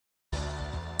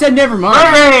Never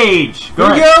mind. Rage!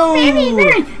 Go Here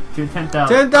we go! To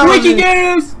 10,000. 10,000. Wiki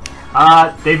news!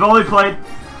 They've only played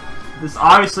this.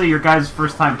 Obviously, your guys'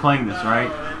 first time playing this, right?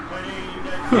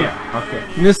 Yeah. Okay.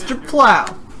 Mr. Plow.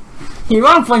 You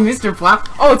want to play Mr. Plow?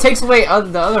 Oh, it takes away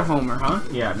the other Homer, huh?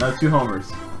 Yeah, no 2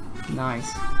 homers.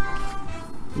 Nice.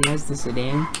 He has the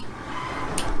sedan.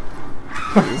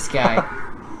 This guy.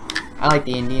 I like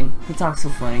the Indian. He talks so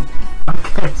funny.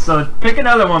 Okay, so pick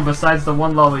another one besides the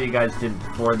one level you guys did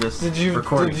before this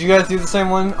recording. Did you guys do the same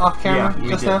one off camera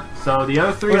just now? So the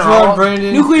other 3 Which are one, all...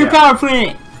 Brandon? Nuclear power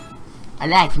plant! I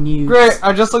like news. Great,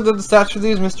 I just looked at the stats for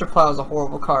these. Mr. Plow is a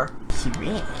horrible car.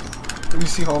 Yeah, You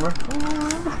see Homer?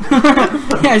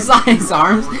 I saw his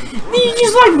arms. He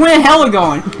just like went hella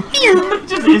going.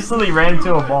 Just instantly ran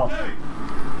into a ball.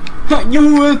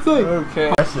 USA.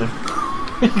 Okay. Aggressive.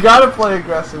 You gotta play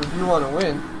aggressive if you want to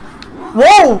win.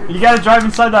 Whoa! You gotta drive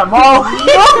inside that mall.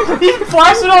 He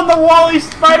flashed it on the wall. He's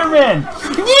Spider-Man.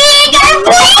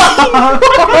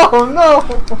 Oh no!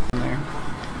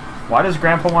 Why does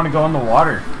Grandpa want to go in the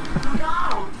water?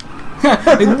 His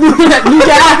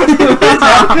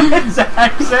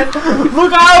accent.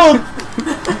 Look out!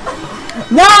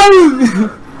 No!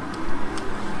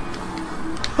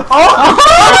 Oh!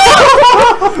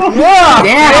 Yeah!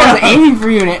 Damn, I was aiming for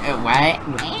you. What?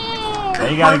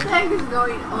 You gotta...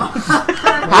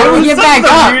 How do we get back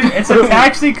up? It's a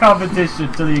taxi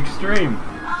competition to the extreme.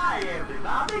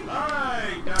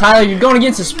 Tyler, you're going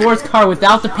against a sports car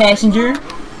without the passenger?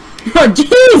 Oh,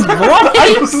 jeez, boy!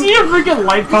 I can see a freaking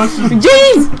light post.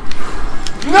 Jeez!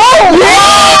 No!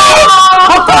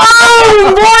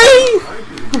 Oh, boy!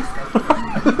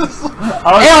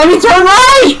 Hey, let me turn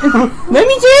right! Let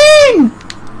me turn!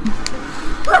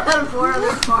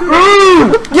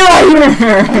 Get out of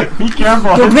here! Be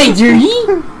careful. Go play dirty!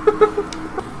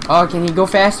 Oh, can he go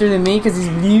faster than me because he's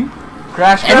blue?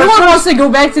 Crash, Everyone wants to go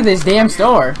back to this damn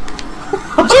store.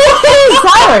 Jeez,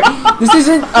 Tyler! This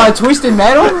isn't Twisted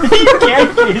Metal?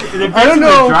 I don't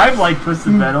know. Drive like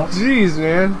Twisted Metal. Jeez,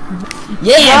 man.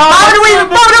 Yeah! Power away with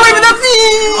the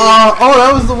feet! Oh,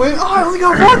 that was the win. Oh, I only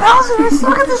got 1,000. I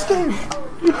suck at this game.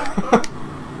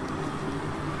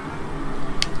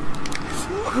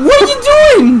 What are you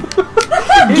doing?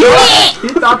 Give it! He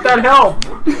thought that helped.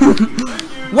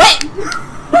 What?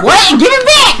 What? Give it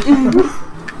back!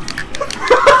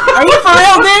 Are you for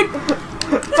real, dude?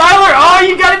 Tyler, oh,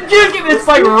 you gotta juke it. It's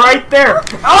like right there.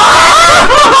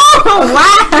 Oh!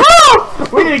 Wow!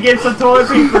 We need to get some toilet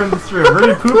paper in this room. We're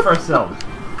gonna poop ourselves.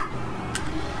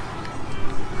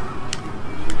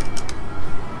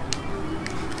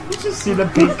 You just see the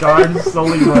pink card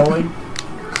slowly rolling.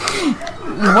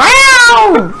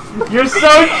 Wow! You're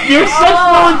so full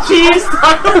of cheese,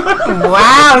 Tyler.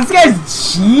 Wow, this guy's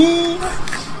cheese.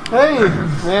 Hey,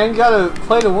 man, you gotta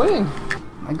play to win.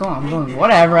 I'm going,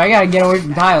 whatever, I gotta get away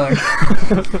from Tyler.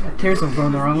 Here's I'm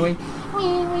going the wrong way.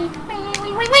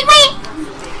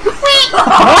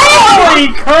 Holy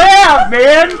crap,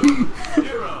 man!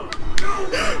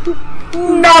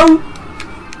 No!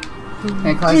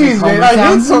 Jeez, man, I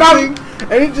hit something,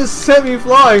 and it just sent me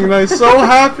flying, and I so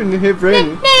happened to hit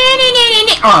Brandon.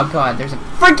 Oh god, there's a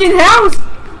freaking house!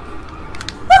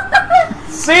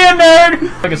 See ya,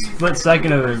 nerd! Like a split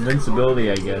second of invincibility,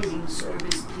 I guess.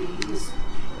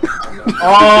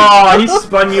 Oh, he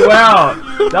spun you out.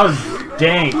 That was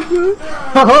dank.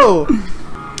 Oh!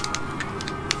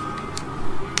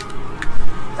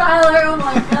 Tyler, oh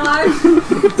my gosh.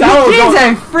 This kid's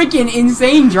a freaking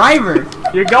insane driver.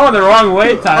 You're going the wrong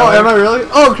way, Tyler. Oh, am I really?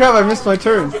 Oh crap, I missed my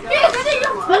turn.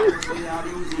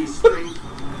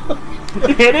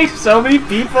 Hitting so many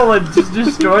people and just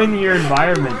destroying your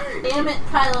environment. Damn it,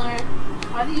 Tyler.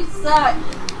 Why do you suck?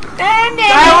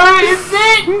 Tyler, is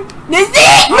it? Is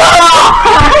it?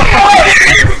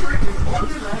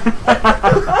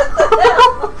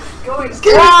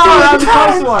 Oh, that was a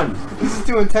close one. This is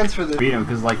too intense for this. Beat him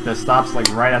because like the stop's like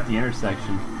right at the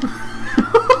intersection.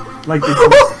 Like the.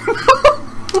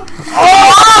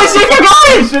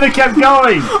 Oh, you should have kept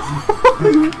going.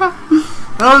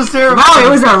 That was terrible. Wow, it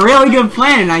was a really good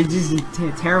plan, and I just did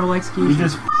a terrible execution. You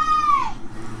just.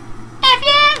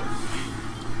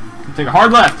 Take a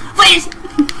hard left. Please!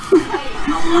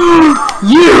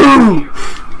 You!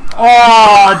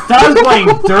 Oh, Tyler's playing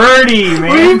dirty, man.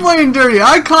 What are you playing dirty?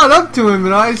 I caught up to him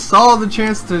and I saw the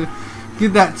chance to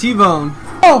get that T-bone.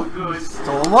 Oh!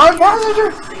 Stole my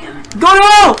passenger! Go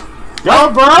now!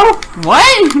 Yo, bro!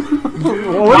 What?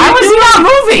 Why was he not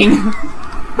moving?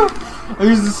 I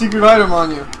used the secret item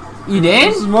on you. You did?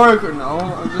 This is more. No.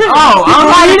 Oh,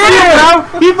 He did, bro!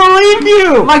 He believed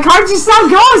you! My car just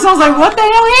stopped going, so I was like, what the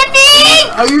hell hit me?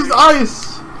 I used ice.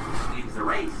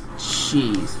 Shh.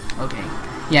 Jeez. Okay.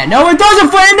 Yeah, no it doesn't,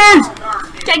 Flanders!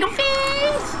 Take a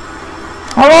piece!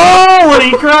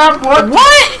 Holy crap! What?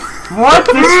 What? What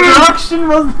destruction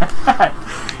was that?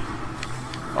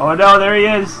 Oh no, there he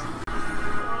is.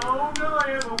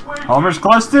 Homer's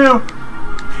close too.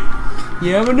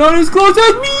 Yeah, but not as close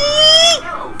as me!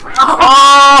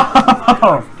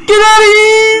 Oh! Get out of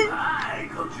here!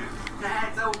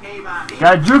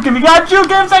 Gotta juke him, you gotta juke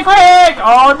him, say quick!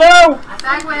 Oh no!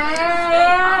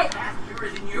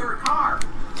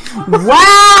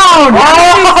 Wow!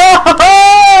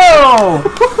 Oh!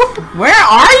 Where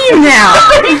are you now?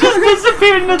 He just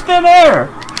disappeared into thin air!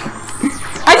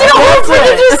 I did a whole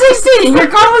freaking 360 and your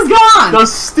car was gone!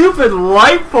 Those stupid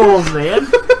light poles, man!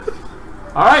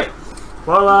 Alright.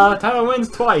 Well, Tyler wins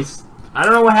twice. I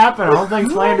don't know what happened. I don't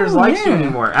think Flanders likes you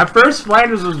anymore. At first,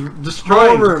 Flanders was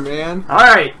destroyed. Homer, man.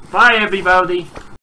 Alright. Bye, everybody.